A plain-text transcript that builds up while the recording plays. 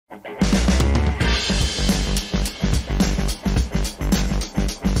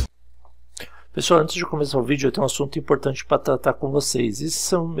Pessoal, antes de começar o vídeo, eu tenho um assunto importante para tratar com vocês. Esses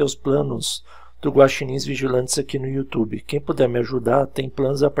são meus planos do Guaxinins Vigilantes aqui no YouTube. Quem puder me ajudar, tem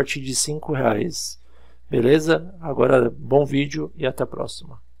planos a partir de R$5. Beleza? Agora, bom vídeo e até a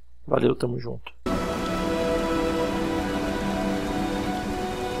próxima. Valeu, tamo junto.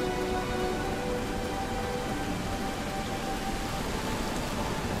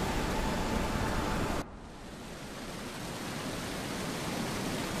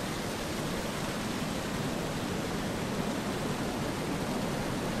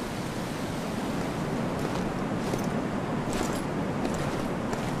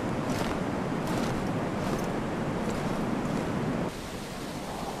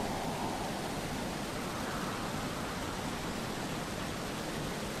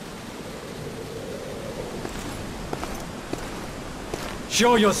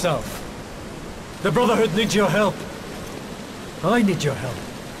 Show yourself! The Brotherhood needs your help! I need your help.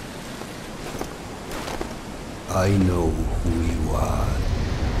 I know who you are,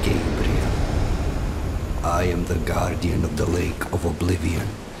 Gabriel. I am the guardian of the Lake of Oblivion,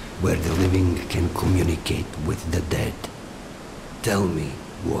 where the living can communicate with the dead. Tell me,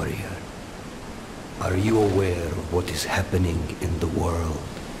 warrior, are you aware of what is happening in the world?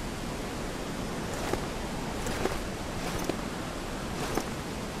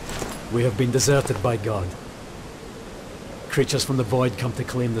 We have been deserted by God. Creatures from the void come to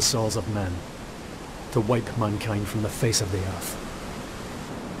claim the souls of men, to wipe mankind from the face of the earth.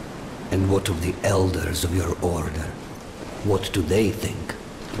 And what of the elders of your order? What do they think?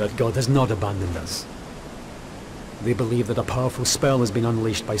 That God has not abandoned us. They believe that a powerful spell has been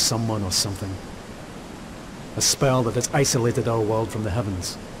unleashed by someone or something. A spell that has isolated our world from the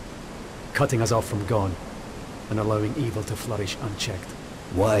heavens, cutting us off from God, and allowing evil to flourish unchecked.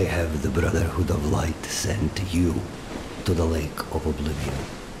 Why have the Brotherhood of Light sent you to the Lake of Oblivion?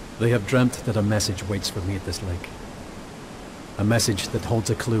 They have dreamt that a message waits for me at this lake. A message that holds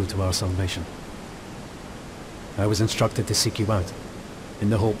a clue to our salvation. I was instructed to seek you out,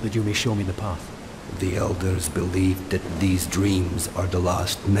 in the hope that you may show me the path. The elders believe that these dreams are the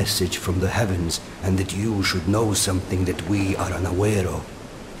last message from the heavens, and that you should know something that we are unaware of.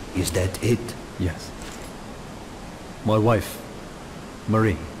 Is that it? Yes. My wife,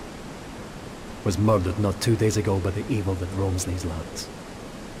 Marie, was murdered not 2 days ago by the evil that roams these lands.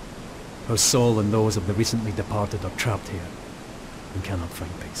 Her soul and those of the recently departed are trapped here and cannot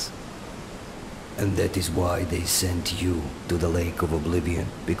find peace. And that is why they sent you to the Lake of Oblivion,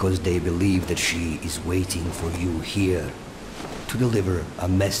 because they believe that she is waiting for you here to deliver a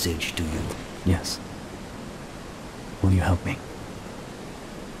message to you. Yes. Will you help me?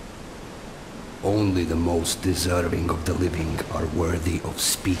 Only the most deserving of the living are worthy of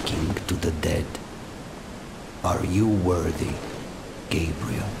speaking to the dead. Are you worthy,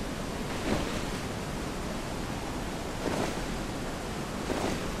 Gabriel?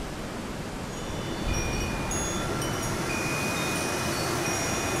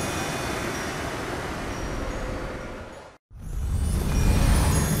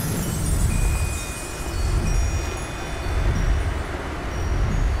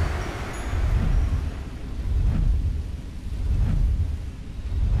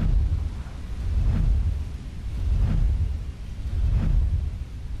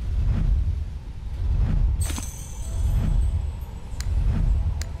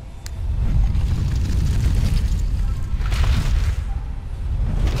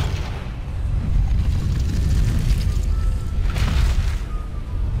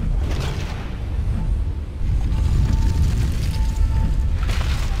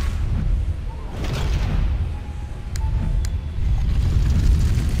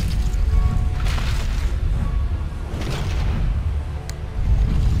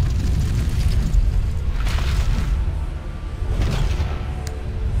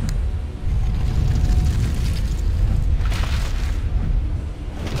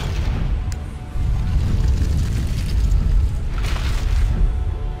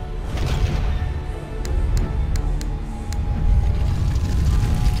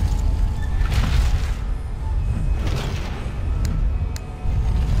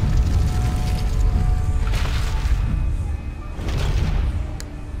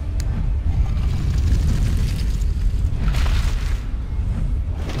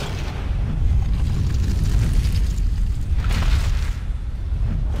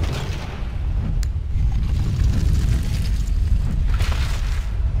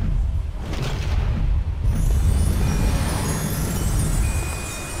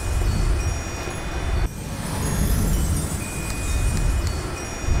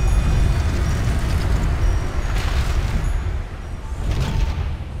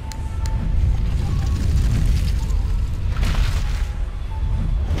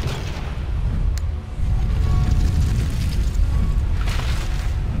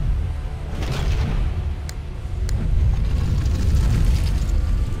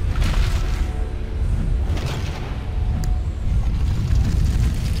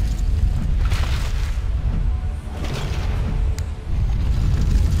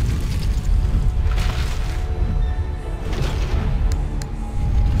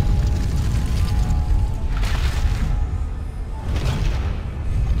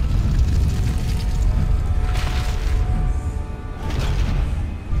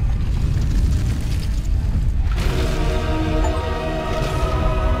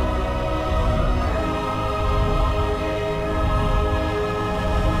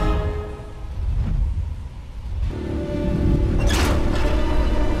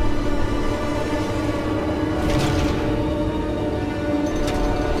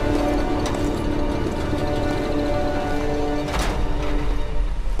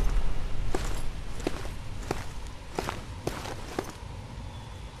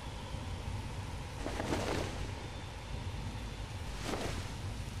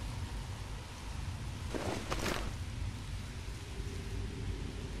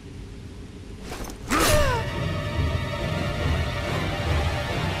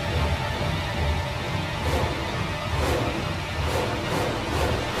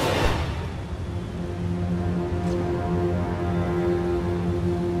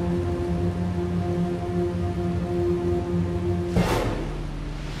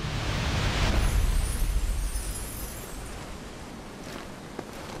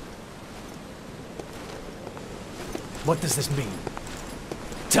 What does this mean?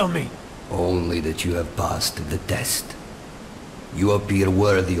 Tell me! Only that you have passed the test. You appear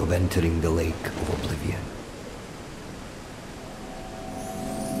worthy of entering the lake of oblivion.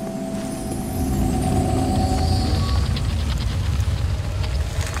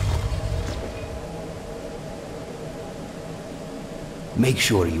 Make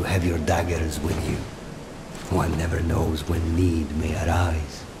sure you have your daggers with you. One never knows when need may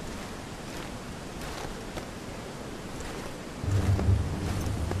arise.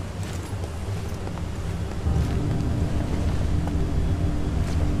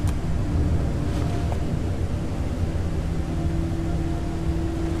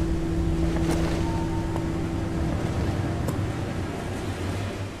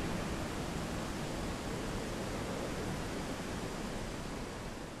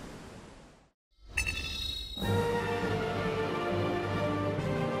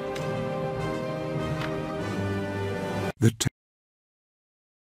 The